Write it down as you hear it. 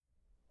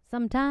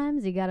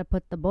Sometimes you gotta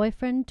put the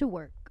boyfriend to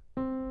work.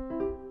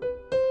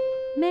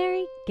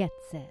 Mary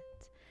gets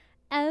it.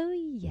 Oh,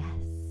 yes.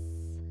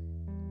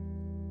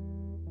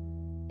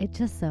 It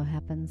just so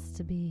happens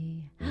to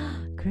be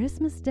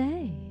Christmas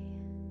Day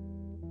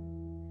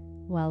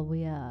while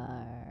we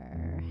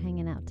are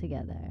hanging out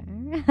together.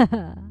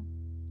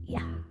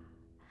 Yeah.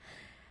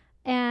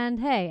 And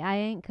hey, I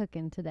ain't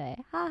cooking today.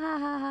 Ha ha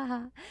ha ha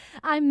ha.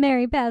 I'm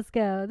Mary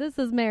Pasco. This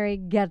is Mary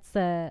Gets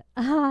It. Ha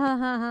ha ha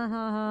ha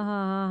ha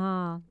ha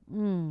ha.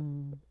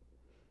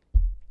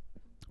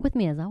 With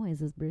me as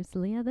always is Bruce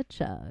Leah the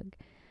Chug.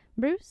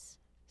 Bruce,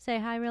 say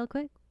hi real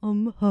quick.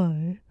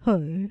 Hi.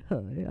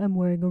 I'm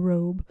wearing a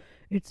robe.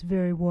 It's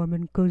very warm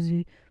and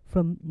cozy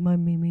from my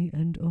Mimi,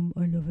 and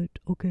I love it.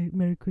 Okay,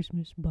 Merry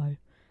Christmas. Bye.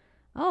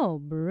 Oh,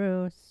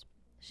 Bruce.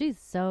 She's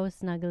so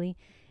snuggly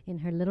in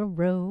her little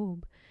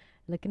robe,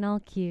 looking all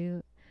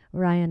cute.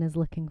 Ryan is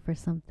looking for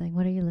something.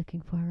 What are you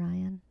looking for,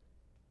 Ryan?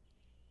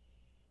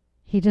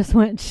 He just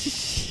went,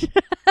 shh.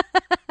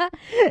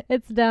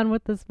 It's down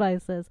with the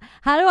spices.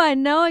 How do I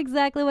know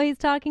exactly what he's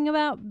talking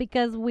about?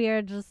 Because we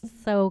are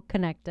just so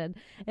connected.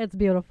 It's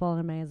beautiful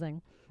and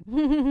amazing.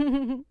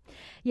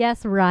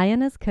 Yes,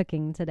 Ryan is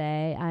cooking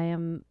today. I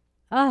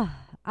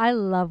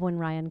love when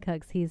Ryan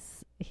cooks.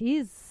 He's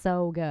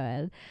so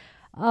good.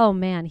 Oh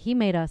man, he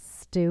made a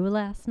stew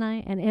last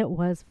night and it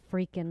was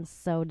freaking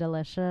so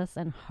delicious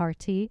and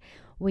hearty.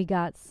 We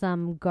got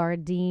some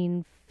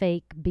Gardein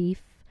fake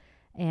beef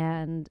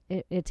and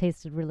it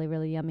tasted really,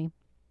 really yummy.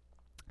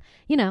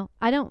 You know,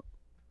 I don't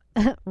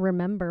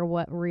remember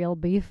what real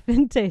beef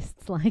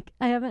tastes like.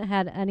 I haven't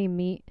had any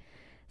meat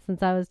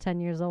since I was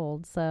 10 years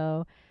old.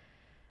 So,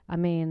 I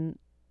mean,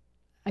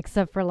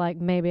 except for like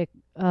maybe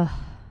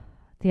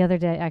the other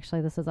day,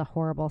 actually, this is a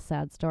horrible,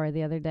 sad story.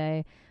 The other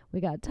day, we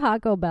got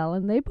Taco Bell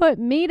and they put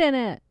meat in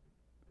it.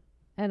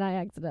 And I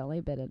accidentally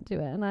bit into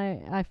it. And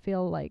I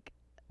feel like,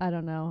 I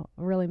don't know,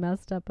 really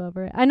messed up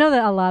over it. I know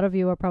that a lot of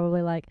you are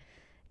probably like,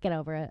 get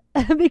over it.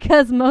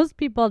 Because most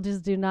people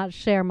just do not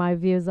share my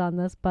views on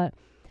this. But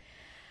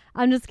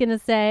I'm just going to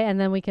say, and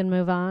then we can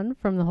move on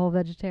from the whole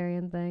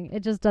vegetarian thing.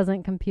 It just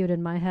doesn't compute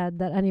in my head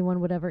that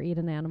anyone would ever eat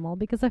an animal.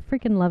 Because I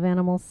freaking love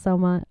animals so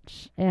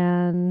much.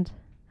 And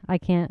I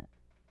can't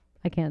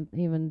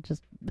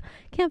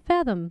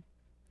fathom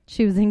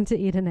choosing to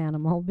eat an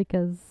animal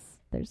because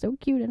they're so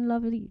cute and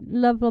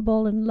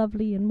lovable and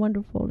lovely and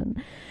wonderful.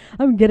 And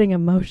I'm getting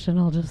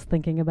emotional just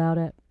thinking about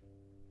it.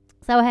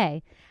 So,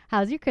 hey,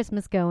 how's your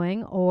Christmas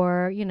going?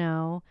 Or, you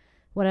know,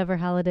 whatever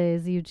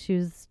holidays you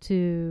choose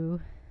to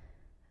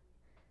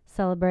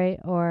celebrate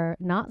or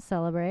not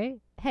celebrate.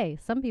 Hey,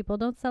 some people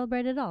don't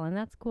celebrate at all, and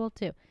that's cool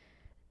too.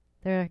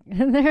 There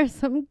are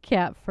some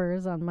cat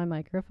furs on my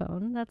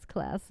microphone. That's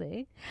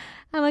classy.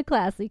 I'm a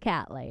classy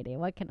cat lady.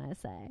 What can I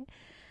say?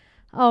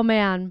 Oh,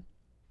 man.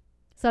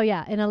 So,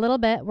 yeah, in a little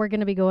bit, we're going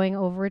to be going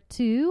over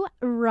to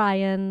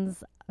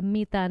Ryan's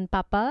Mita and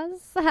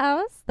Papa's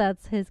house.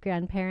 That's his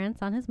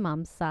grandparents on his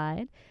mom's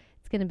side.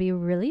 It's going to be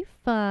really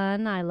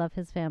fun. I love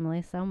his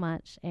family so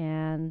much.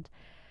 And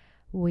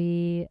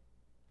we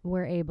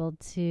were able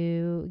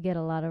to get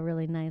a lot of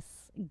really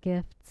nice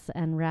gifts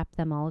and wrap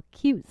them all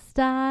cute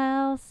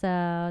style.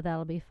 So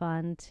that'll be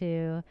fun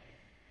to,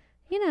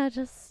 you know,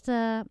 just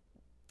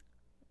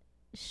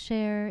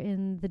share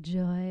in the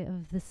joy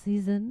of the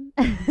season.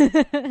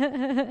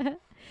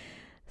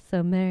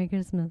 So Merry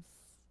Christmas.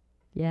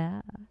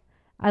 Yeah.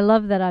 I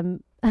love that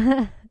I'm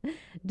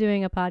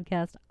doing a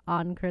podcast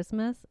on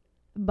Christmas,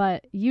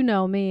 but you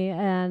know me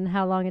and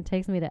how long it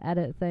takes me to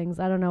edit things.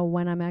 I don't know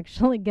when I'm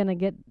actually going to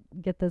get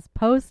this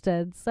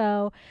posted.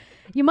 So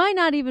you might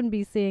not even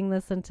be seeing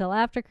this until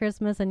after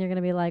Christmas, and you're going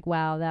to be like,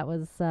 wow, that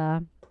was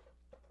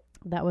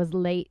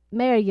late.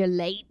 Mary, you're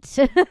late.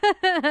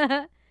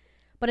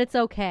 But it's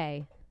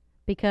okay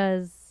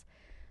because,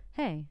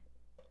 hey,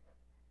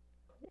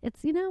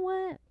 it's, you know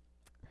what?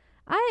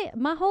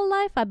 My whole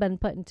life I've been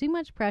putting too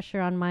much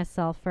pressure on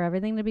myself for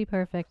everything to be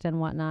perfect and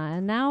whatnot.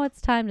 And now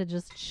it's time to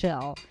just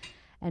chill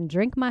and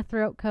drink my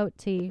throat coat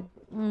tea.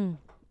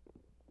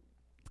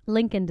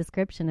 Link in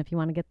description if you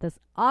want to get this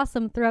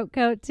awesome throat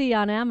coat tea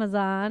on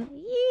Amazon.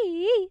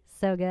 Yee,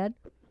 so good.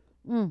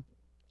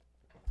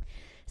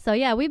 So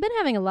yeah, we've been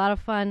having a lot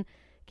of fun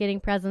getting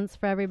presents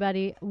for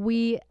everybody.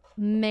 We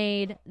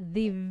made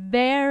the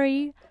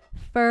very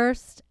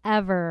first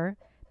ever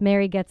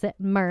Mary Gets It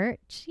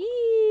merch.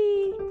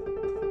 Yee.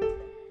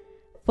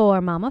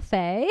 For Mama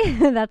Faye.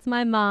 That's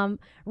my mom.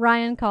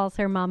 Ryan calls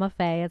her Mama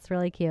Faye. It's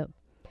really cute.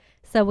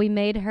 So we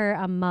made her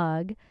a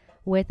mug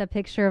with a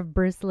picture of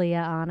Bruce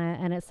Leah on it,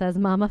 and it says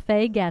Mama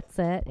Faye Gets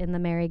It in the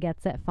Mary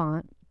Gets It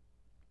font.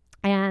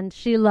 And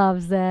she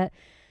loves it.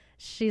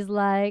 She's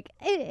like,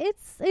 it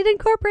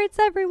incorporates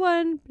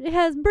everyone. It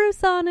has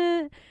Bruce on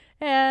it,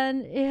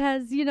 and it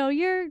has, you know,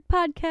 your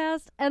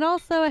podcast, and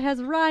also it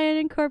has Ryan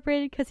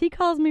incorporated because he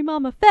calls me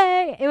Mama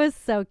Faye. It was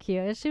so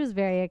cute. She was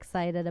very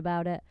excited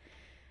about it.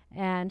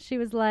 And she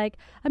was like,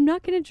 I'm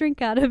not going to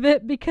drink out of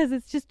it because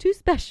it's just too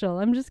special.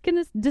 I'm just going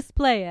to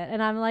display it.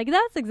 And I'm like,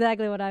 that's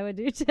exactly what I would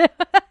do too.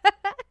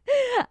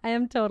 I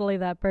am totally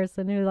that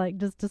person who like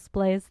just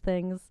displays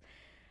things.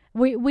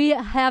 We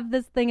have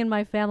this thing in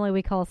my family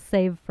we call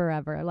Save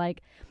Forever.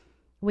 Like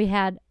we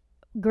had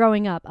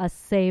growing up a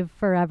Save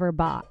Forever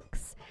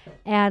box.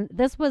 And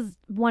this was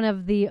one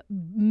of the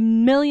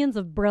millions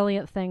of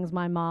brilliant things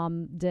my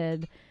mom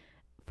did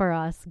for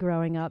us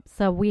growing up.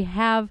 So we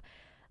have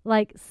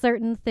like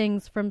certain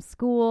things from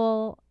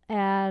school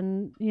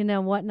and, you know,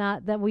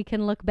 whatnot that we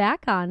can look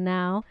back on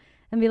now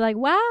and be like,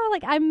 wow,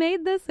 like I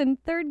made this in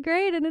third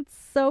grade and it's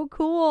so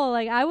cool.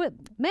 Like I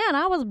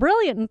was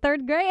brilliant in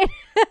third grade.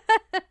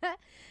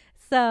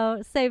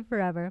 So Save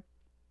Forever.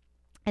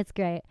 It's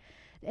great.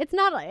 It's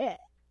not,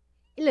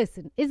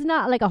 listen, it's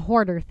not like a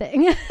hoarder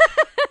thing.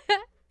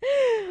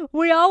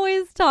 We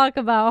always talk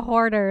about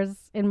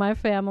hoarders in my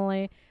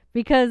family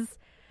because,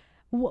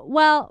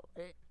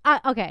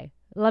 okay,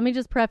 let me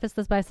just preface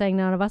this by saying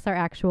none of us are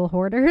actual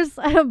hoarders,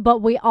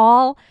 but we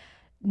all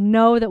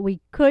know that we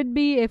could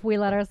be if we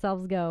let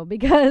ourselves go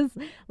because,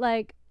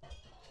 like,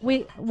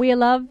 we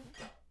love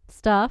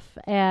stuff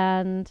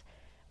and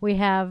we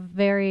have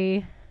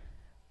very,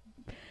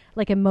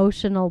 like,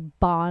 emotional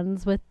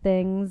bonds with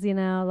things, you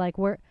know, like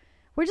we're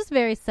just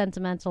very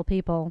sentimental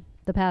people.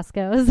 The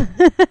Pascos.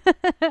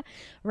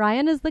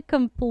 Ryan is the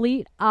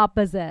complete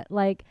opposite.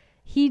 Like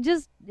he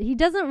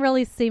doesn't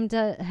really seem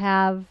to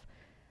have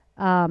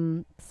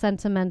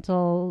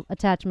sentimental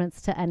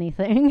attachments to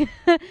anything,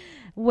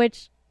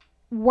 which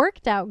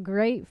worked out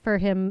great for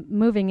him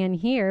moving in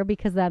here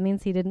because that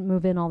means he didn't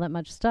move in all that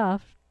much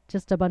stuff,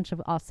 just a bunch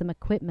of awesome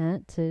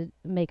equipment to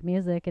make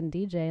music and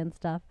DJ and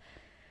stuff.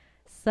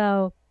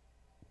 So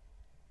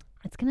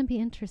it's going to be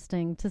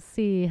interesting to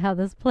see how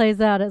this plays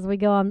out as we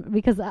go on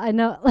because I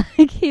know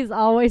like he's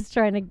always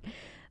trying to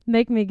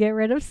make me get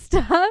rid of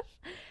stuff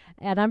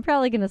and I'm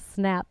probably going to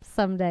snap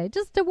someday.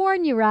 Just to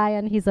warn you,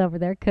 Ryan, he's over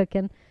there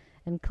cooking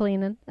and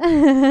cleaning.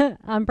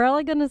 I'm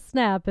probably going to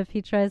snap if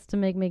he tries to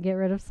make me get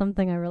rid of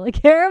something I really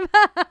care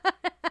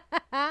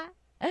about.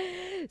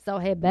 So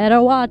he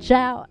better watch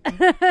out.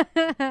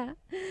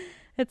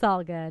 It's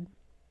all good.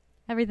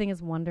 Everything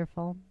is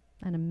wonderful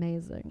and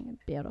amazing and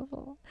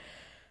beautiful.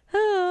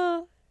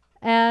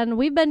 And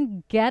we've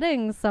been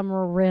getting some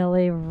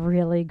really,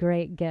 really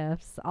great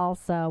gifts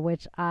also,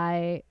 which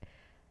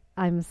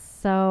I'm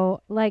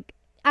so like,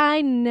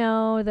 I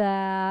know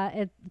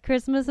that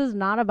Christmas is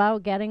not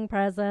about getting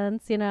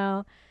presents, you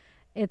know,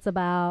 it's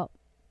about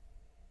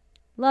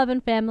love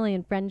and family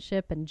and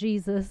friendship and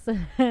Jesus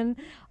and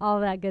all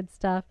that good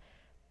stuff.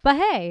 But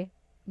hey,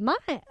 my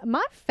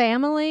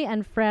family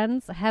and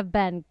friends have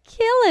been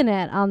killing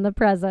it on the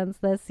presents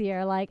this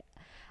year. Like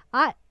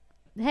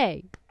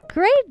hey,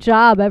 great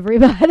job,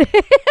 everybody.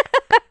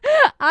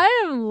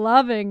 I am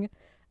loving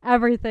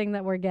everything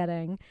that we're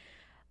getting.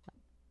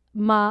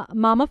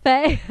 Mama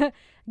Faye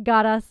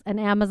got us an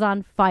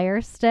Amazon Fire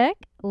Stick.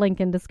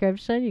 Link in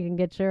description. You can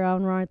get your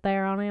own right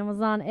there on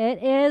Amazon.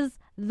 It is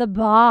the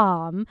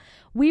bomb.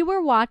 We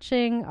were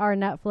watching our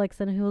Netflix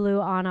and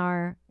Hulu on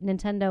our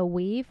Nintendo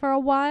Wii for a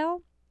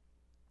while,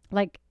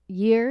 like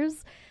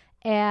years,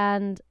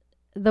 and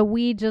the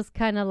Wii just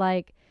kind of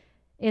like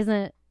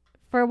isn't,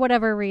 for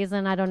whatever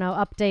reason, I don't know,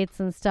 updates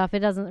and stuff, it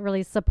doesn't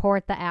really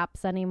support the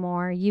apps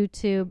anymore.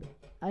 YouTube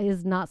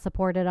is not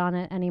supported on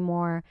it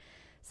anymore.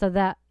 So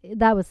that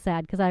was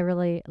sad because I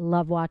really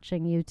love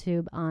watching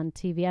YouTube on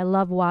TV.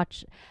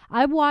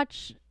 I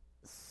watch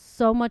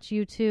so much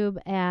YouTube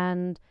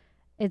and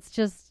it's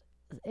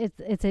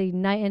a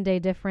night and day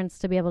difference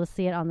to be able to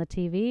see it on the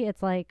TV.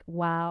 It's like,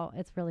 wow,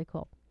 it's really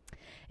cool.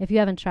 If you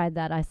haven't tried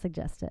that, I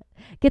suggest it.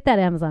 Get that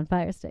Amazon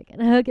Fire Stick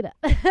and hook it up.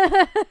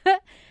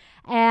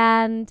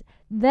 And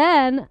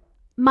then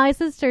my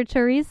sister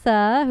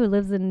Teresa, who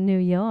lives in New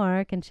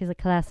York, and she's a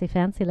classy,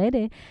 fancy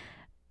lady,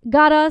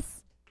 got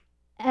us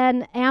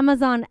an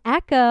Amazon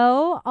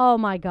Echo. Oh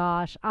my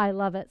gosh, I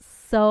love it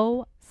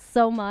so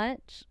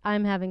much.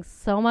 I'm having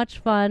so much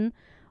fun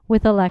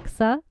with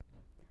Alexa,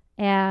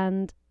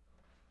 and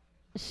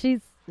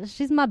she's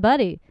my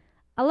buddy.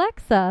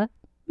 Alexa,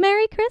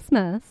 Merry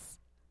Christmas.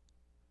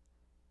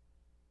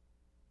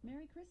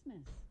 Merry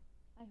Christmas.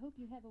 I hope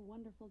you have a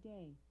wonderful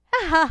day.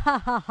 Ha ha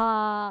ha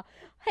ha.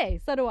 Hey,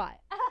 so do I.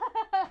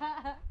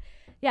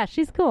 Yeah,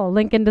 she's cool.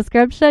 Link in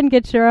description.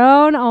 Get your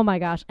own. Oh my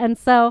gosh. And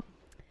so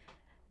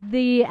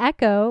the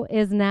Echo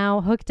is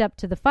now hooked up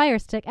to the Fire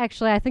Stick.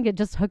 Actually, I think it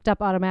just hooked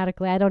up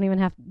automatically. Didn't even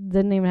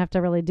have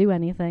to really do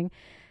anything.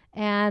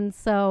 And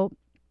so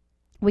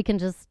we can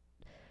just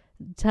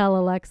tell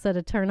Alexa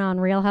to turn on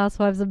Real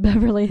Housewives of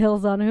Beverly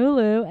Hills on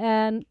Hulu,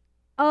 and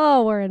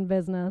oh, we're in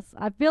business.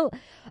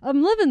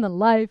 I'm living the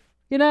life.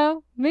 You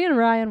know, me and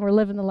Ryan, we're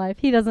living the life.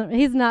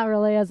 He's not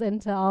really as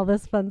into all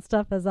this fun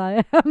stuff as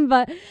I am,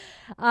 but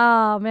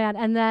oh man.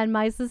 And then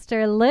my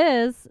sister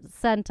Liz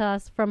sent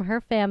us from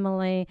her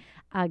family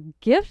a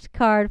gift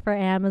card for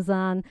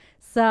Amazon.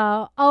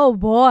 So, oh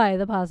boy,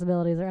 the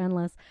possibilities are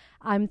endless.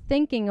 I'm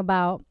thinking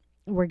about,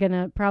 we're going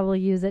to probably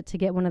use it to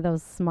get one of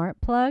those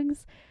smart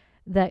plugs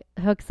that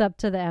hooks up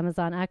to the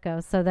Amazon Echo.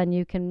 So then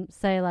you can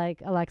say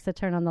like, Alexa,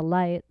 turn on the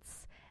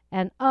lights,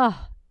 and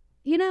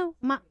you know,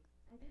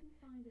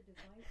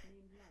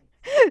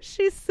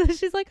 she's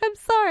like, I'm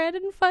sorry, I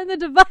didn't find the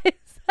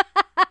device.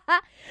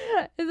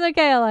 It's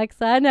okay,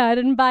 Alexa. I know I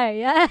didn't buy it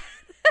yet.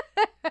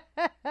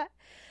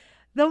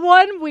 The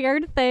one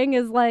weird thing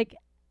is like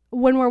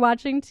when we're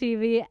watching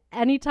TV,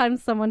 anytime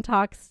someone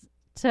talks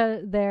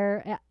to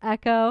their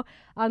Echo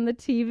on the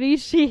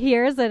TV, she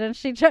hears it and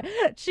she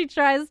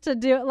tries to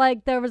do it.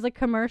 Like there was a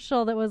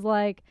commercial that was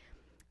like,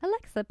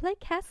 Alexa, play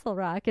Castle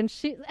Rock, and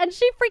she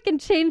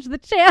freaking changed the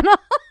channel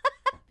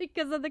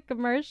because of the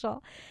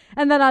commercial.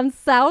 And then on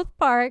South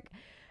Park,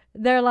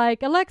 they're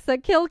like, Alexa,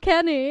 kill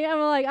Kenny. I'm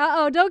like,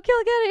 don't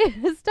kill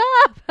Kenny.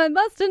 Stop. I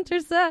must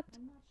intercept.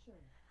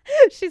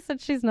 She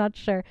said she's not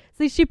sure.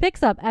 See, she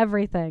picks up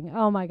everything.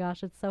 Oh my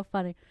gosh, it's so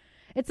funny.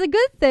 It's a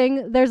good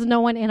thing there's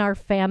no one in our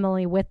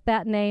family with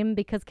that name,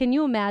 because can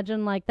you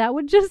imagine, like, that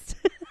would just,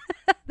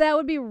 that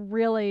would be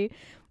really,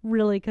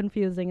 really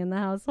confusing in the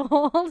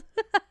household.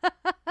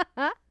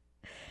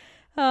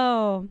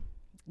 Oh,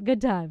 good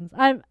times.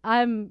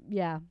 I'm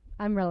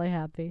really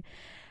happy.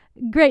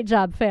 Great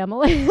job,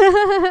 family.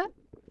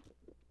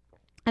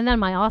 And then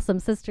my awesome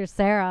sister,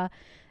 Sarah,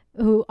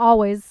 who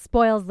always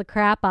spoils the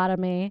crap out of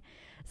me,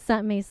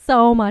 sent me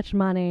so much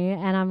money,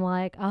 and I'm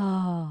like,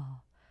 oh,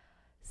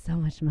 so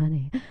much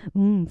money.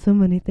 So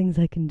many things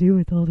I can do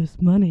with all this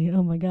money.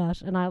 Oh my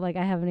gosh. And I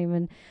haven't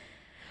even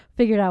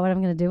figured out what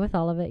I'm going to do with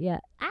all of it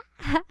yet.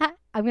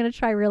 I'm going to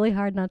try really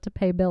hard not to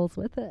pay bills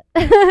with it.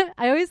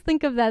 I always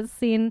think of that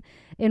scene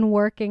in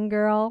Working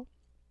Girl.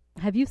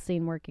 Have you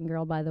seen Working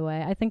Girl, by the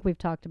way? I think we've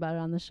talked about it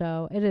on the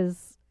show. It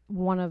is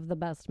one of the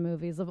best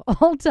movies of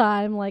all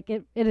time. Like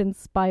it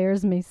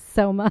inspires me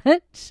so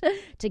much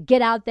to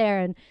get out there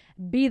and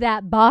be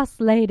that boss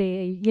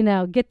lady,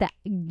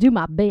 do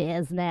my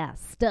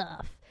business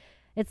stuff.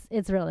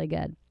 It's really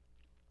good.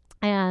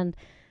 And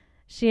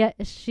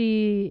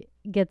she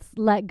gets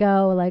let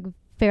go like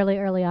fairly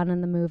early on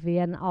in the movie,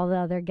 and all the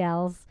other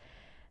gals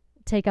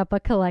take up a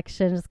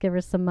collection, just give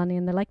her some money,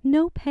 and they're like,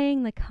 no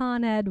paying the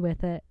Con Ed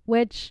with it,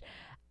 which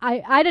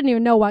I didn't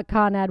even know what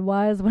Con Ed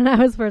was when I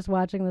was first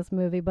watching this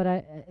movie,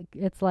 but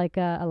it's like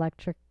an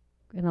electric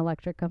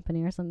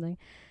company or something.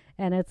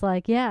 And it's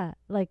like, yeah,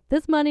 like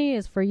this money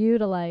is for you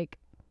to like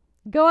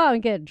go out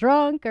and get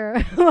drunk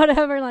or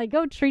whatever, like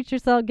go treat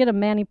yourself, get a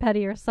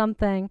mani-pedi or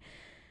something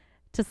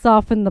to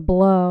soften the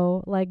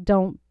blow. Like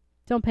don't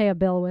pay a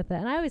bill with it.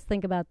 And I always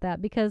think about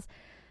that, because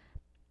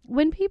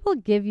when people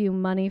give you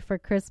money for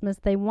Christmas,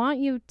 they want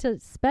you to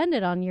spend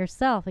it on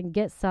yourself and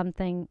get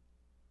something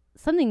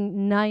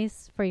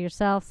nice for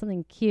yourself,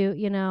 something cute,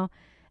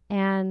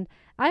 And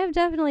I have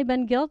definitely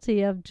been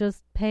guilty of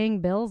just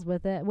paying bills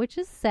with it, which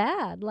is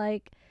sad.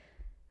 Like,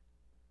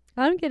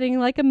 I'm getting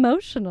like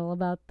emotional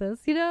about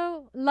this.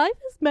 Life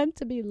is meant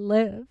to be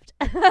lived.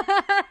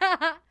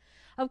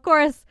 Of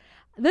course,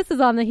 this is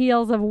on the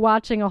heels of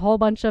watching a whole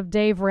bunch of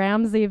Dave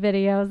Ramsey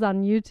videos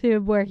on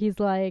YouTube where he's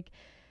like,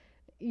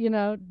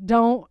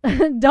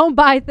 don't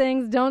buy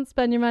things, don't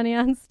spend your money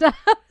on stuff.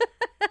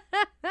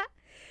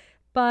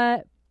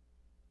 But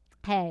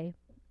hey,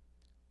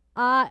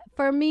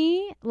 for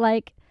me,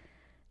 like,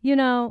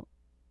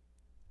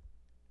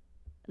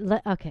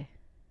 okay.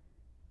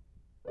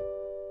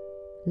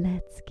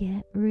 Let's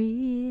get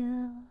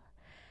real.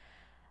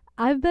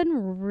 I've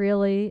been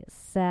really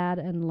sad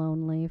and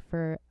lonely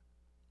for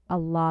a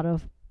lot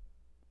of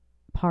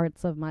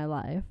parts of my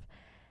life.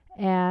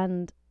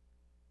 And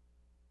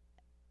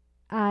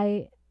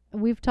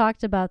we've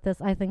talked about this,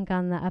 I think,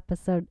 on the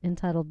episode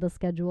entitled The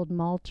Scheduled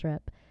Mall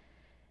Trip.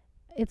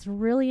 It's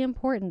really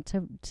important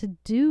to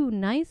do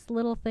nice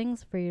little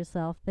things for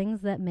yourself,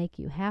 things that make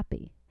you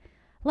happy.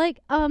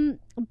 Like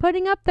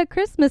putting up the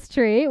Christmas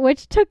tree,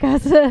 which took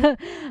us a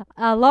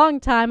long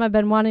time. I've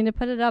been wanting to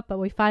put it up, but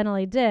we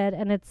finally did.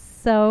 And it's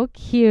so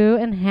cute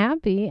and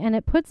happy. And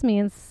it puts me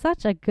in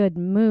such a good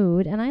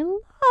mood. And I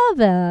love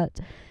it.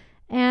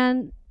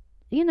 And,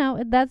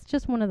 that's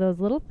just one of those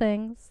little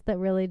things that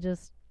really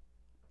just,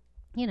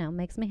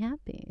 makes me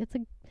happy.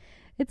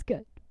 It's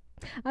good.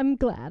 I'm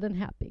glad and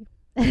happy.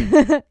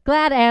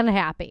 Glad and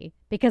happy,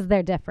 because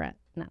they're different.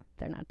 No,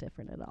 they're not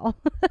different at all.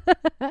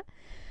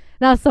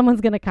 Now someone's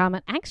going to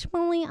comment,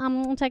 actually,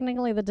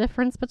 technically the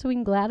difference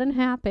between glad and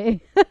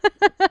happy.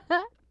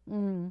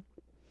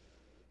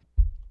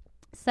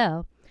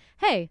 So,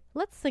 hey,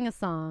 let's sing a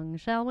song,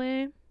 shall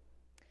we?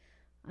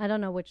 I don't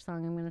know which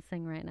song I'm going to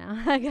sing right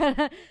now.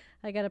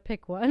 I gotta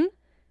pick one.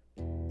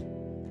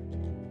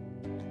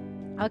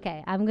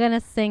 Okay, I'm going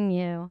to sing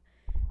you.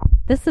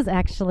 This is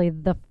actually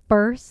the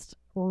first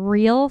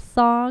real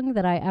song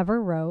that I ever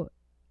wrote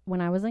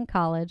when I was in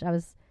college. I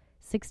was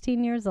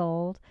 16 years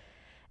old.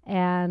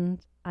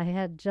 And I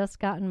had just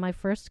gotten my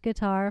first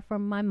guitar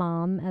from my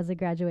mom as a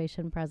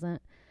graduation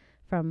present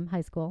from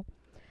high school.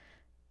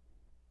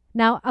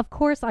 Now, of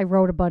course, I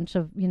wrote a bunch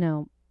of,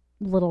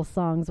 little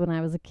songs when I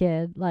was a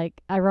kid.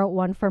 Like, I wrote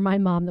one for my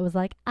mom that was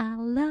like,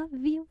 I'll love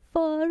you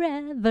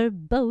forever,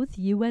 both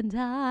you and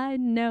I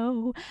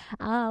know.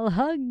 I'll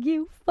hug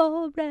you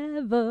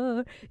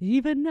forever,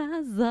 even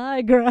as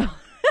I grow.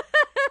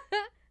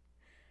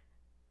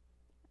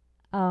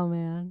 Oh,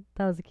 man,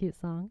 that was a cute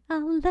song.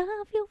 I'll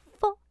love you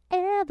forever.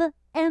 forever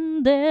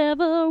and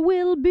ever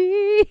will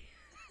be.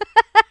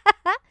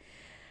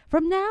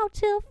 From now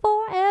till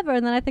forever.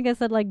 And then I think I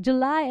said like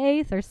July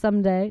 8th or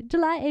someday.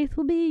 July 8th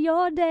will be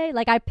your day.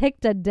 Like I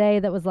picked a day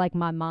that was like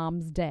my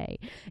mom's day.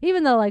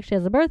 Even though like she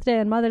has a birthday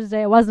and Mother's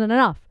Day, it wasn't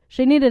enough.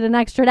 She needed an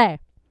extra day.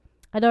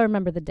 I don't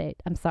remember the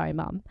date. I'm sorry,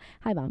 Mom.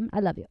 Hi, Mom.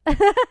 I love you.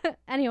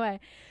 Anyway,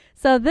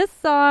 so this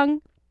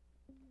song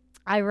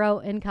I wrote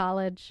in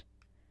college.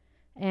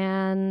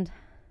 And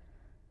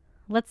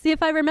let's see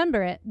if I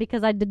remember it,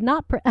 because I did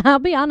not, I'll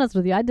be honest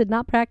with you, I did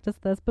not practice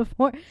this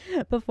before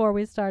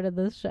we started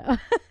this show.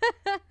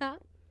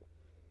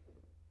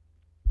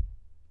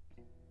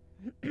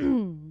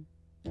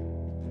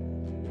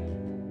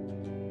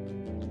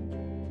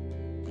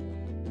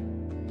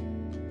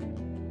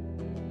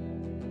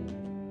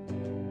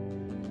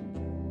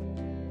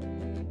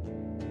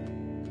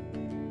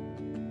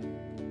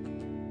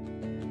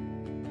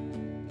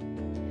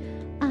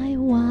 I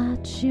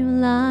watch you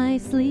lie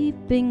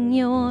sleeping,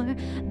 your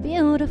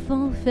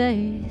beautiful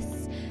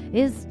face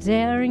is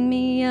tearing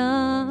me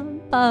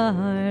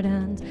apart.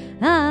 And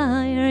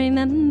I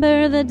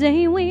remember the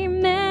day we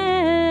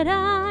met.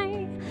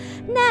 I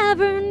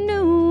never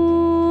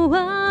knew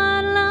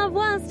what love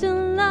was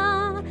till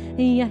I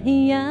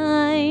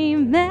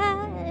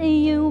met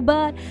you,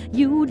 but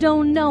you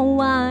don't know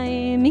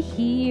I'm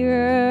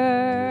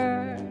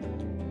here.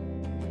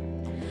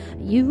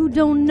 You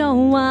don't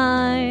know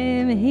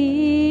I'm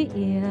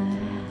here.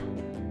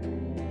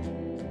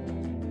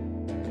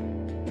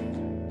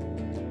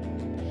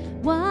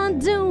 What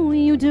do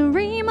you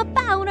dream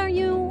about? Are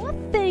you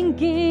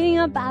thinking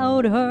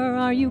about her?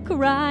 Are you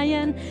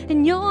crying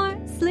in your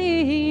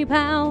sleep?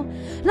 How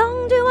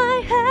long do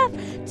I have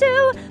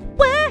to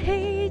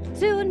wait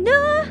to know?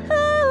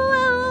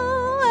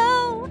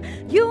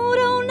 You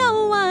don't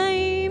know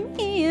I'm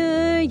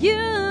here.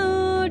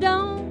 You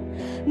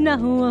don't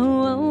know.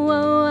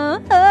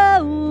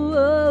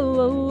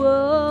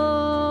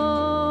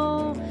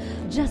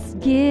 Just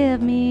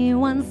give me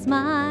one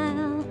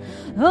smile.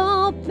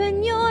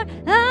 Open your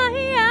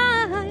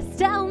eyes.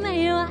 Tell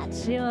me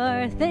what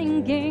you're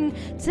thinking.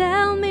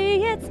 Tell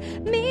me it's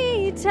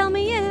me. Tell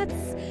me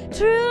it's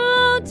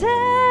true.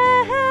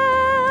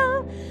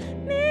 Tell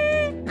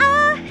me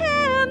I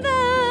am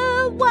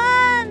the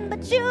one,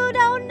 but you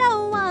don't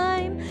know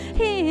I'm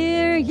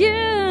here.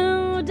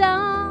 You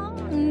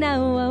don't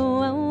know.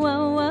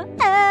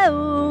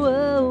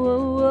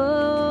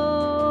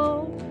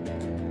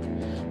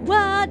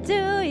 What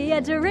do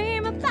you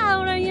dream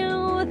about? Are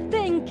you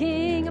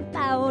thinking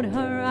about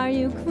her? Are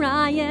you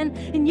crying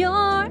in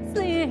your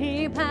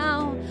sleep?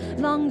 How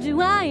long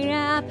do I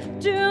have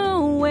to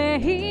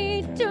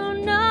wait to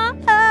know?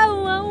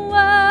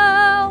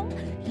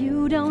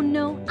 You don't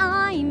know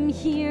I'm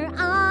here.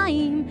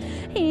 I'm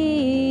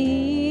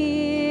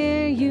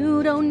here.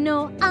 You don't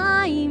know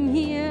I'm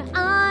here.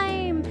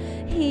 I'm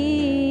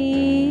here.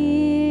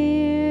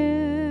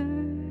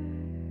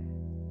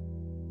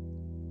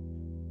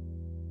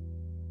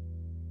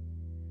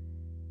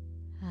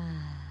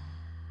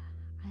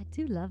 I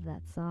do love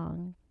that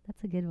song.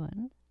 That's a good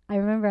one. I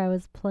remember I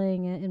was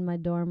playing it in my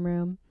dorm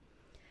room,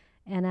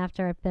 and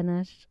after I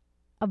finished,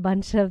 a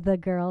bunch of the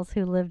girls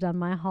who lived on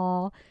my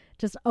hall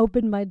just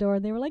opened my door,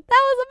 and they were like, "That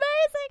was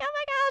amazing! Oh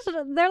my gosh!"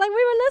 And they're like, "We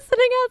were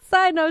listening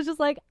outside," and I was just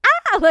like,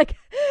 "Ah!" Like,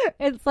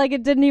 it's like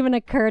it didn't even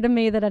occur to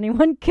me that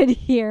anyone could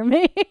hear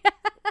me.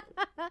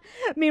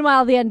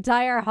 Meanwhile, the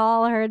entire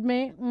hall heard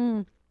me.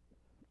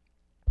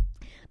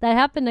 That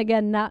happened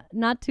again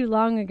not too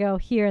long ago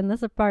here in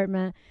this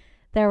apartment.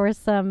 There were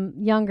some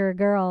younger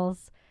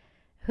girls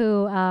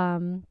who,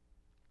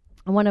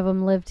 one of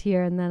them lived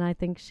here, and then I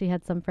think she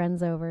had some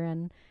friends over,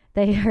 and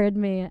they heard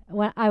me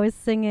when I was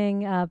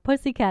singing a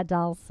Pussycat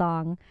Dolls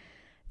song.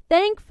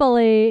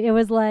 Thankfully, it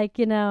was like,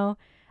 I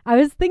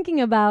was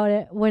thinking about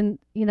it when,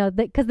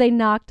 because they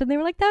knocked, and they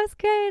were like, "That was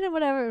great," and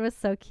whatever. It was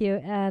so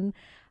cute, and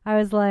I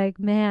was like,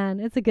 man,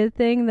 it's a good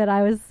thing that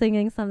I was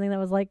singing something that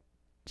was like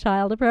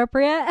child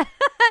appropriate.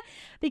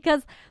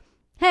 Because,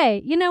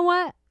 hey, you know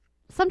what?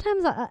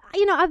 Sometimes,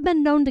 I've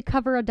been known to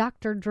cover a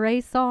Dr. Dre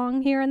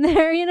song here and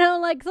there,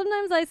 like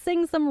sometimes I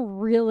sing some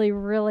really,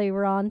 really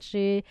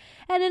raunchy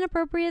and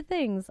inappropriate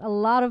things. A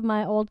lot of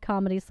my old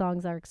comedy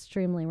songs are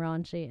extremely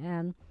raunchy.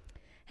 And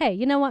hey,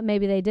 you know what?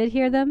 Maybe they did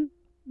hear them.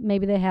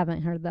 Maybe they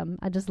haven't heard them.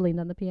 I just leaned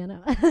on the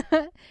piano.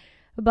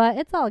 But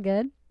it's all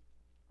good.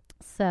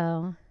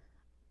 So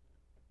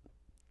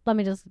let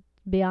me just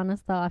be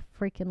honest, though. I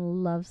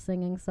freaking love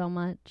singing so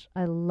much.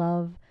 I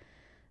love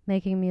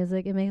making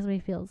music. It makes me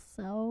feel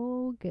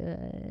so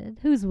good.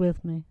 Who's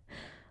with me?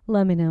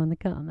 Let me know in the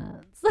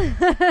comments.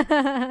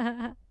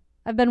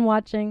 I've been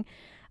watching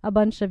a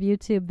bunch of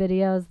YouTube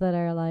videos that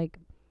are like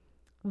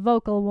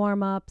vocal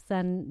warm-ups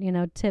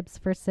and, tips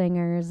for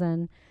singers.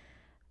 And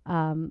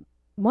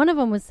one of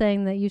them was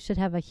saying that you should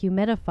have a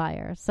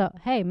humidifier. So,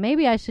 hey,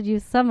 maybe I should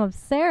use some of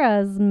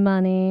Sarah's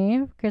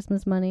money,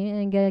 Christmas money,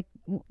 and get,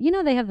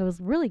 they have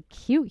those really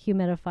cute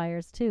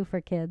humidifiers too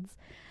for kids.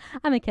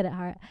 I'm a kid at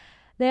heart.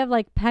 They have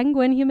like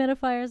penguin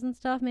humidifiers and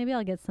stuff. Maybe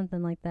I'll get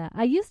something like that.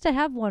 I used to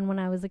have one when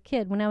I was a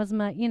kid. When I was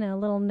my,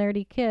 little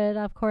nerdy kid,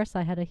 of course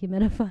I had a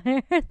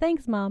humidifier.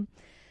 Thanks, Mom.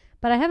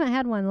 But I haven't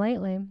had one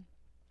lately.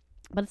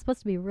 But it's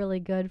supposed to be really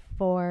good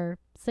for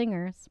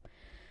singers.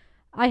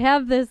 I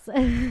have this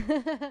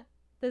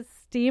this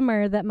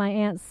steamer that my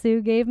Aunt Sue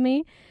gave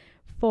me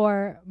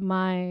for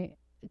my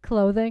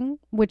clothing,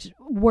 which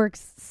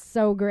works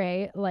so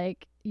great.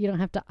 Like, you don't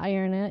have to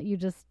iron it. You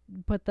just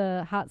put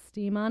the hot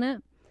steam on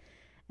it.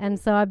 And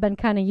so I've been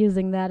kind of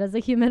using that as a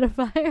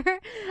humidifier.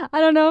 I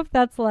don't know if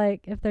that's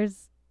like, if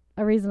there's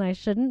a reason I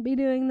shouldn't be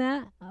doing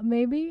that.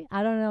 Maybe.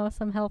 I don't know,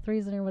 some health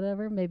reason or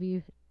whatever.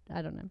 Maybe,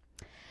 I don't know.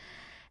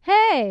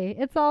 Hey,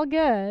 it's all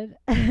good.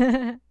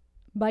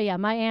 But yeah,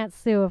 my Aunt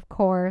Sue, of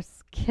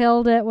course,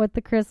 killed it with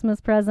the Christmas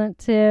present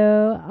too.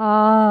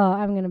 Oh,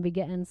 I'm going to be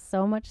getting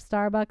so much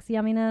Starbucks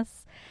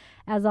yumminess,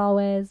 as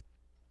always.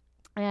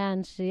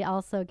 And she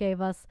also gave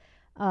us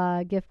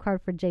a gift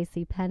card for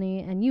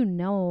JCPenney. And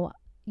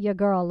your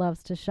girl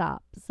loves to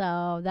shop.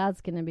 So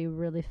that's going to be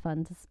really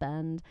fun to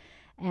spend.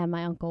 And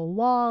my Uncle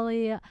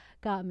Wally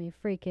got me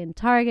freaking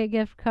Target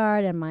gift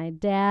card. And my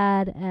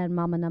dad and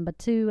Mama Number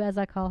 2, as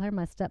I call her,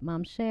 my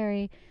stepmom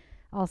Sherry,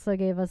 also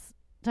gave us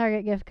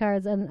Target gift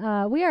cards.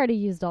 And we already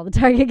used all the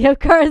Target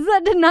gift cards.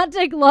 That did not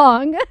take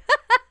long.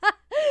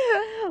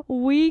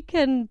 We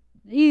can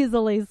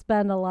easily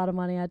spend a lot of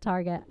money at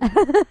Target.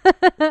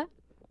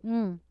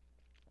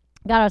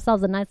 Got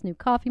ourselves a nice new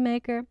coffee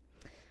maker.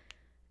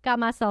 Got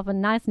myself a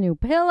nice new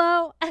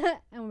pillow.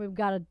 And we've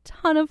got a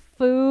ton of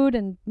food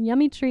and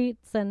yummy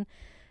treats. And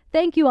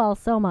thank you all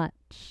so much.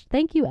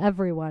 Thank you,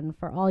 everyone,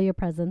 for all your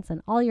presents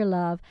and all your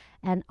love.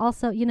 And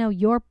also,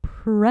 your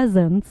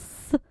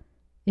presence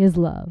is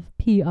love.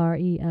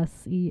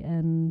 PRESENCE.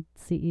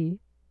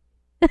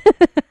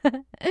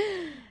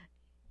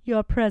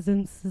 Your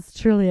presence is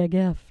truly a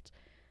gift.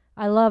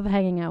 I love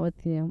hanging out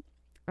with you.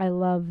 I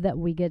love that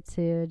we get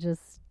to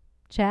just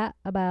chat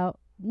about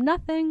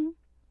nothing.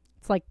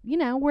 It's like,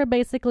 we're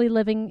basically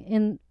living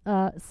in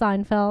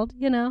Seinfeld,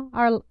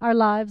 Our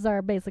lives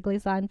are basically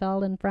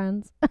Seinfeld and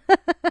Friends.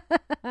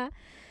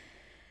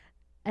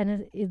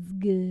 And it's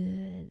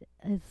good.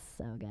 It's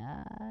so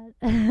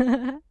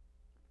good.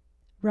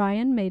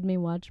 Ryan made me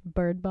watch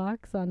Bird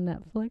Box on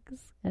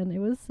Netflix, and it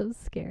was so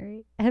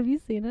scary. Have you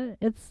seen it?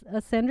 It's a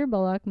Sandra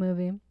Bullock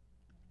movie.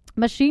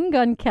 Machine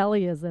Gun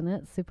Kelly is in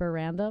it, super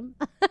random.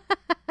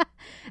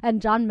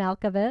 And John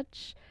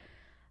Malkovich,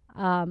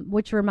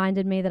 which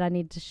reminded me that I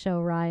need to show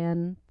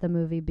Ryan the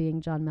movie Being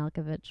John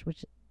Malkovich,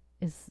 which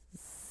is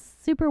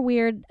super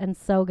weird and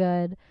so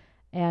good.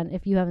 And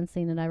if you haven't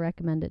seen it, I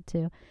recommend it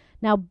too.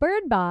 Now,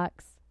 Bird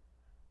Box,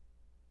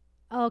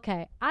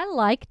 okay, I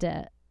liked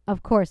it.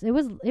 Of course, it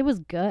was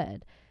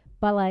good,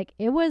 but like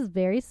it was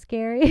very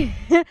scary.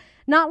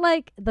 Not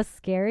like the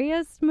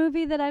scariest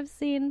movie that I've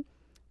seen,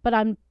 but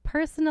I'm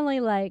personally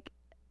like,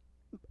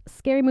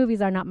 scary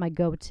movies are not my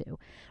go-to.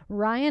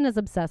 Ryan is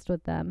obsessed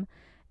with them,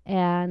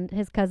 and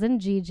his cousin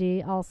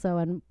Gigi also,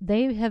 and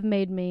they have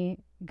made me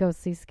go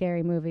see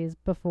scary movies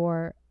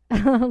before.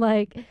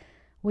 Like,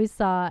 we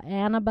saw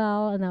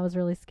Annabelle, and that was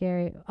really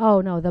scary.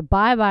 Oh no, The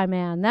Bye Bye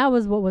Man, that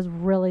was what was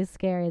really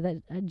scary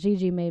that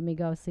Gigi made me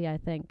go see, I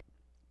think.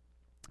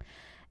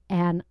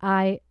 And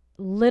I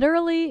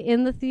literally,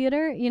 in the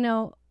theater,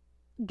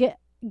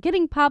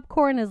 getting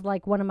popcorn is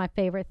like one of my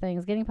favorite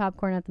things. Getting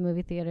popcorn at the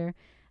movie theater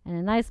and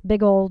a nice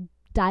big old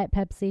Diet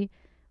Pepsi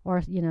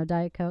or,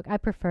 Diet Coke. I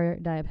prefer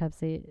Diet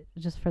Pepsi,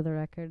 just for the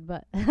record,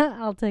 but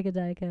I'll take a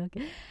Diet Coke.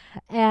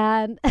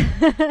 And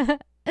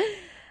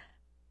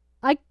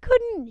I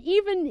couldn't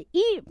even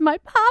eat my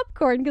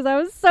popcorn because I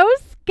was so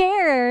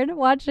scared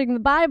watching The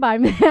Bye Bye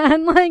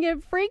Man. Like,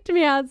 it freaked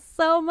me out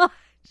so much.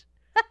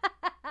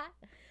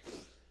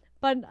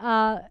 But,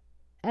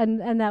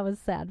 and that was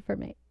sad for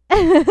me.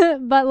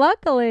 But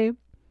luckily,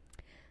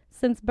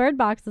 since Bird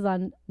Box is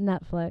on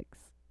Netflix,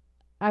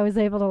 I was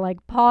able to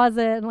like pause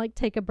it and like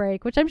take a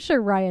break, which I'm sure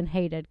Ryan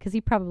hated because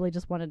he probably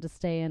just wanted to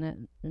stay in it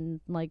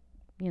and like,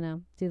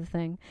 do the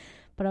thing.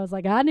 But I was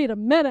like, I need a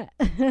minute.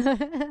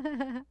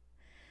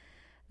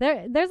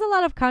 There's a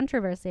lot of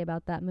controversy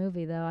about that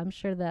movie, though. I'm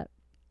sure that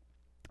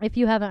if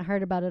you haven't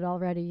heard about it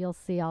already, you'll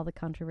see all the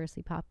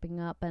controversy popping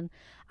up. And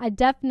I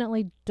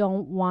definitely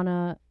don't want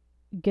to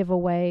give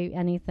away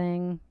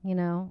anything,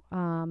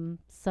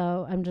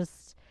 so I'm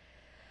just,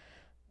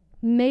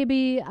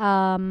 maybe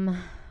Ryan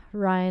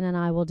and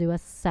I will do a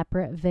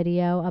separate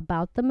video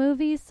about the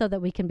movie so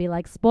that we can be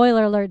like,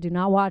 spoiler alert, do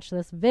not watch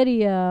this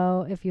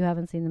video if you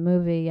haven't seen the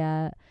movie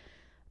yet.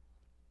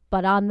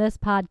 But on this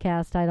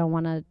podcast, I don't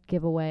want to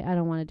give away, I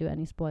don't want to do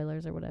any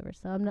spoilers or whatever.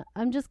 So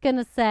I'm just going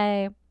to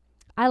say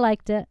I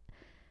liked it.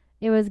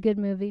 It was a good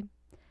movie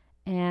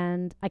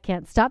and I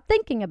can't stop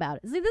thinking about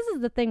it. See, this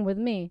is the thing with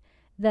me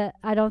that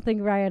I don't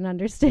think Ryan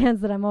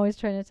understands, that I'm always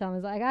trying to tell him,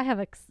 is like, I have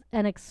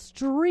an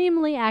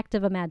extremely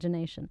active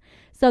imagination.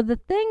 So the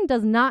thing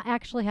does not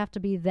actually have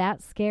to be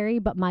that scary,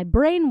 but my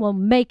brain will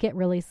make it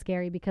really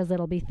scary because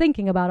it'll be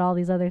thinking about all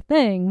these other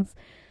things.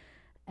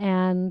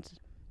 And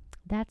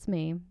that's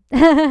me.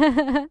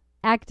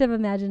 active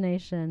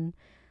imagination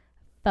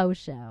faux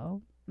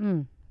show.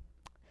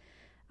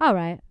 All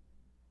right.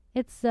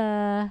 It's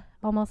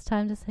almost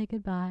time to say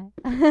goodbye.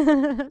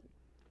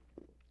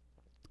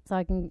 So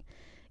I can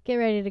get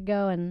ready to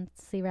go and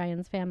see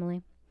Ryan's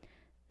family.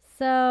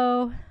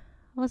 So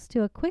let's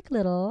do a quick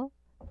little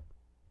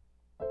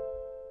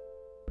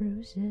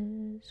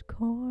Bruce's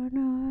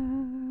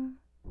Corner.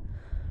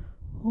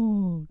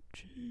 Oh,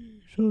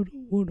 jeez, I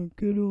don't want to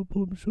get up.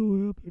 I'm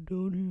so happy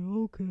down here.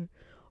 Okay.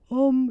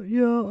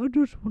 Yeah, I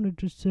just wanted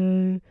to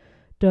say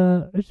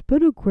that it's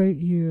been a great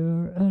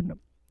year, and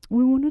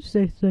we want to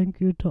say thank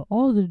you to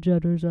all the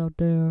Jetters out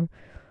there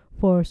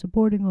for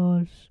supporting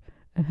us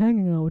and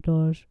hanging out with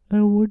us,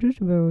 and we're just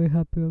very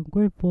happy and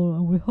grateful,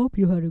 and we hope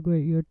you had a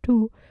great year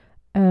too,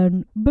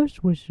 and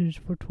best wishes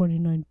for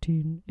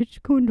 2019. It's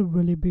going to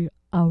really be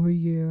our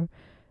year.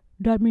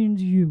 That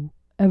means you,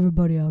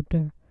 everybody out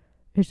there.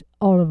 It's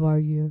all of our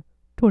year,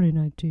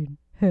 2019.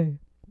 Hey,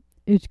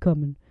 it's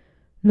coming.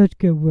 Let's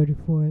get ready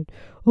for it.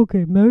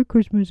 Okay, Merry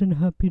Christmas and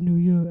Happy New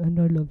Year, and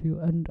I love you,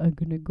 and I'm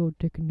gonna go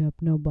take a nap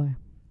now. Bye.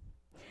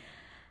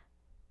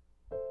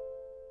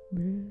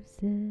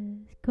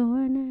 Bruce's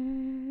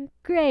Corner.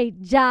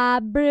 Great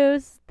job,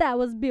 Bruce. That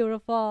was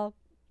beautiful.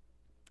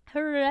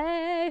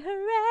 Hooray,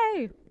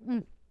 hooray.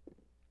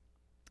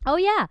 Oh,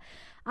 yeah.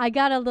 I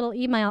got a little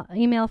email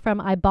from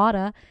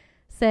Ibotta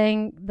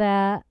saying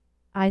that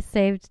I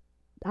saved,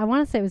 I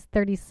want to say it was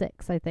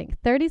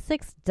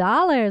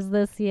 $36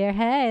 this year.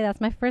 Hey, that's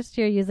my first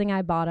year using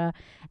Ibotta,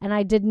 and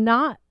I did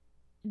not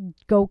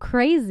go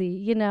crazy.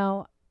 You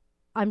know,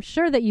 I'm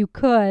sure that you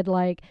could,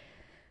 like,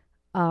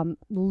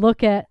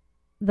 look at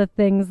the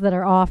things that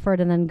are offered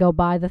and then go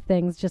buy the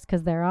things just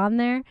because they're on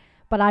there.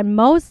 But I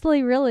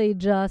mostly really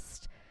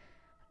just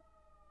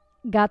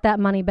got that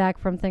money back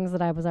from things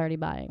that I was already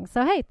buying.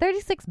 So, hey,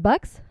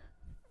 $36,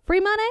 free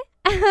money?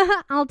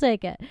 I'll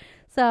take it.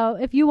 So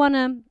if you want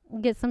to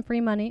get some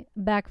free money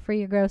back for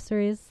your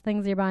groceries,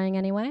 things you're buying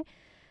anyway,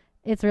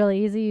 it's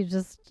really easy. You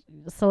just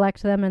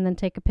select them and then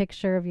take a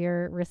picture of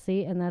your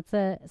receipt, and that's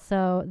it.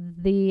 So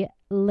the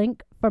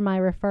link for my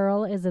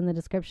referral is in the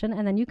description,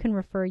 and then you can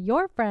refer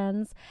your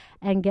friends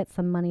and get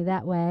some money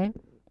that way.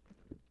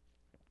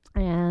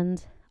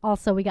 And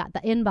also we got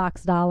the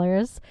inbox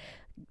dollars.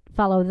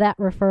 Follow that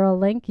referral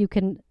link. You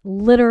can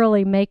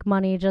literally make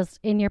money just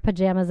in your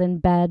pajamas in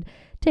bed,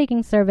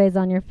 taking surveys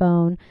on your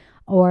phone,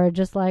 or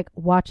just like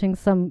watching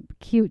some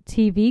cute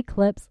TV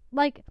clips.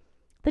 Like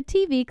the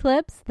TV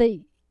clips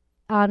that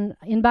on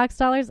Inbox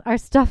Dollars are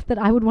stuff that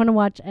I would want to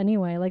watch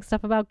anyway, like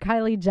stuff about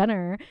Kylie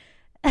Jenner.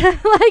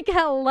 Like,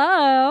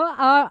 hello,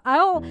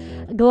 I'll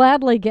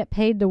gladly get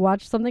paid to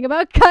watch something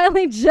about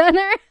Kylie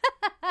Jenner.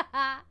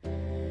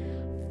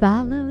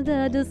 Follow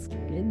the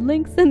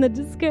links in the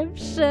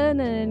description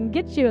and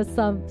get you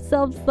some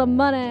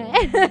money.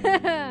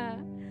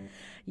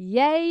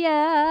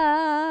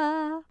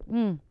 Yeah.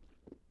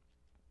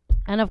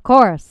 And of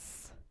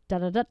course,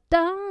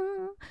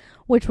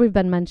 which we've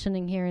been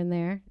mentioning here and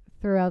there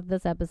throughout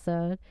this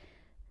episode,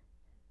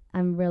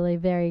 I'm really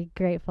very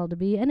grateful to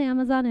be an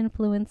Amazon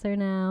influencer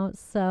now.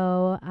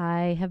 So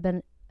I have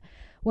been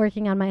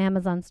working on my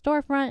Amazon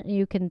storefront.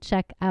 You can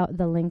check out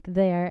the link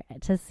there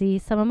to see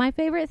some of my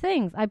favorite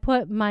things. I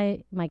put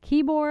my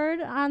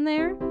keyboard on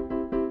there,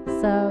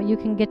 so you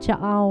can get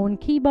your own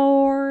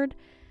keyboard.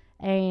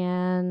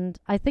 And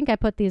I think I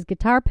put these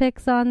guitar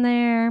picks on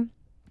there,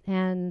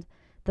 and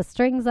the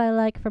strings I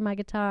like for my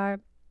guitar.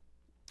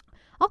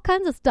 All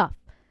kinds of stuff.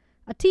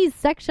 A teas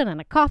section and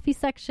a coffee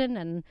section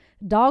and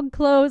dog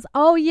clothes.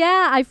 Oh,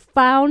 yeah, I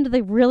found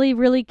the really,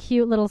 really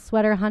cute little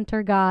sweater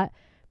Hunter got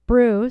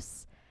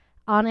Bruce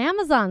on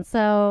Amazon.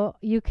 So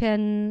you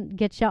can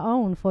get your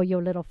own for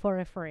your little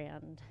furry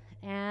friend.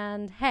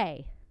 And,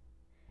 hey,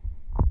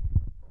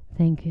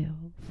 thank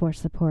you for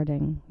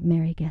supporting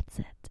Mary Gets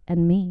It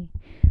and me,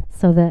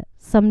 so that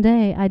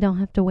someday I don't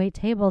have to wait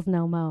tables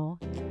no mo.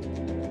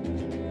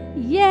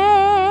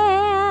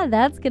 Yeah,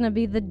 that's going to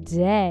be the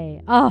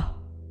day. Oh,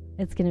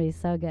 it's going to be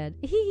so good.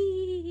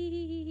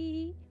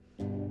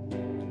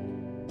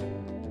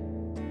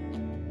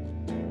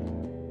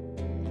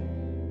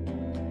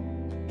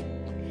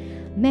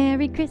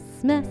 Merry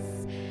Christmas,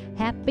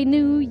 Happy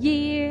New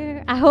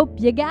Year. I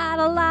hope you got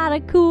a lot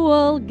of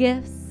cool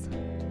gifts.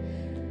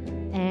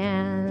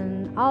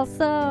 And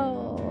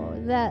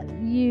also that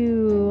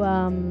you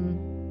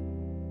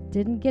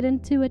didn't get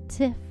into a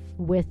tiff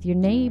with your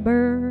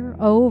neighbor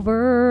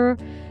over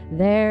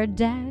their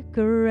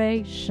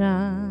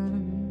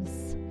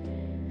decorations.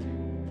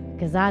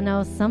 'Cause I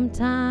know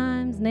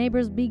sometimes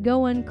neighbors be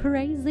going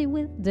crazy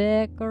with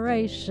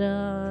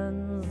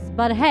decorations.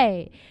 But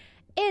hey,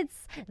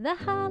 it's the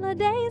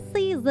holiday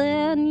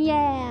season,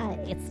 yeah.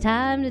 It's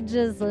time to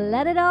just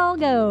let it all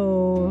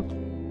go.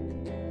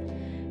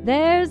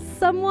 There's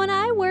someone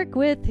I work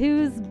with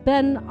who's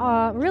been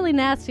really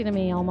nasty to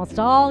me almost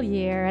all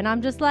year, and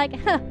I'm just like,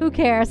 who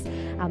cares?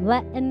 I'm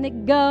letting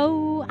it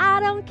go. I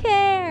don't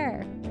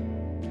care.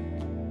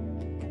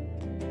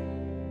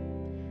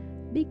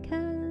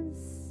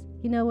 Because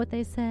you know what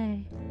they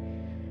say.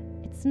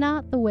 It it's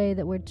not the way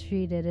that we're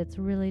treated. It's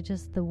really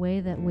just the way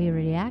that we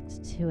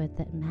react to it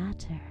that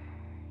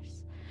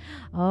matters.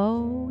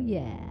 Oh,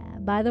 yeah.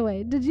 By the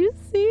way, did you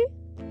see?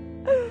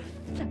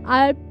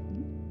 I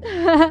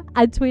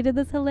tweeted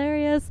this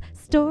hilarious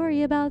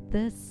story about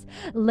this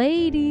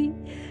lady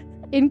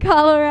in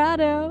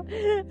Colorado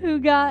who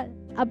got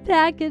a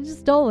package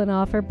stolen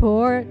off her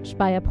porch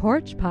by a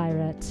porch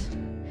pirate.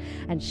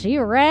 And she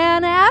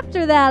ran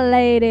after that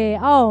lady.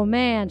 Oh,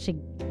 man, she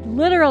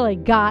literally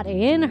got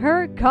in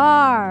her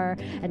car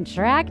and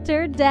tracked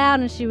her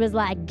down, and she was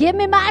like, "Give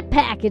me my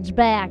package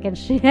back." And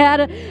she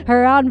had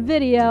her on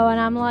video, and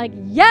I'm like,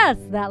 yes,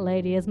 that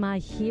lady is my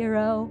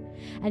hero.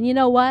 And you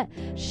know what?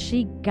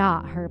 She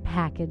got her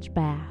package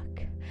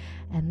back.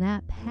 And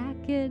that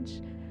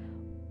package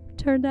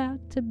turned out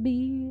to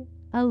be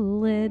a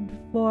lid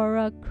for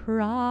a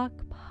crock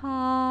pot.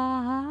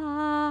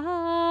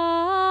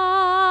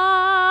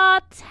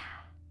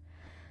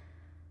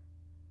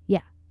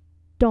 Yeah,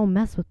 don't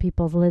mess with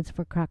people's lids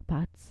for crock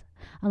pots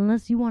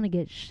unless you want to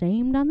get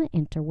shamed on the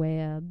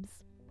interwebs.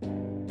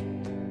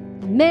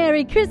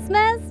 Merry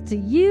Christmas to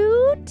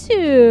you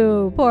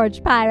too,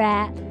 Porch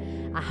Pirate.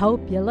 I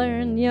hope you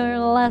learned your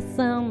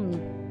lesson.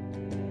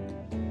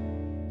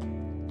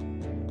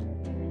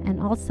 And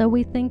also,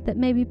 we think that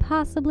maybe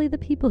possibly the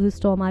people who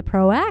stole my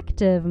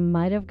Proactiv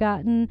might have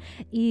gotten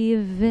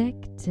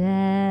evicted.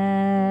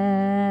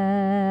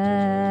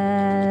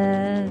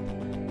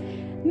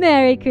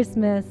 Merry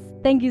Christmas.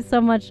 Thank you so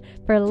much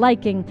for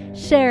liking,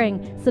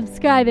 sharing,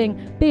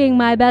 subscribing, being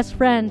my best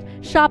friend,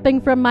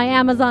 shopping from my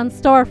Amazon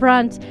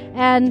storefront,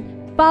 and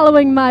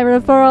following my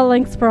referral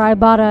links for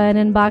Ibotta and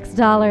Inbox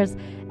Dollars,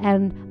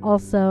 and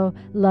also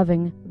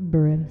loving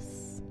Bruce.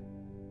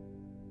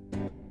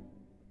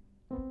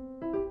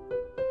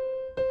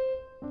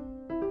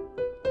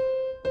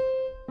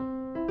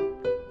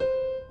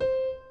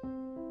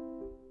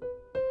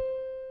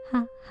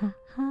 Ha ha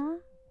ha.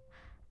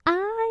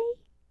 I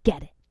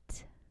get it.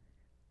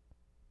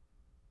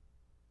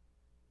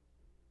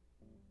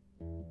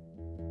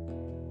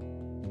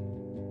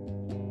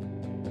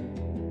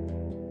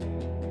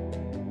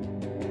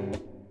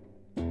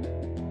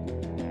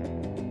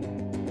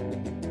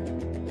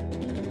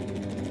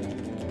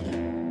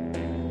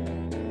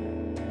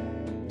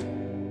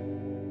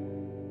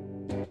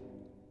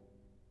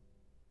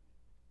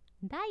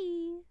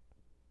 Bye.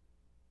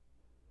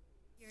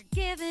 You're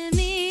giving me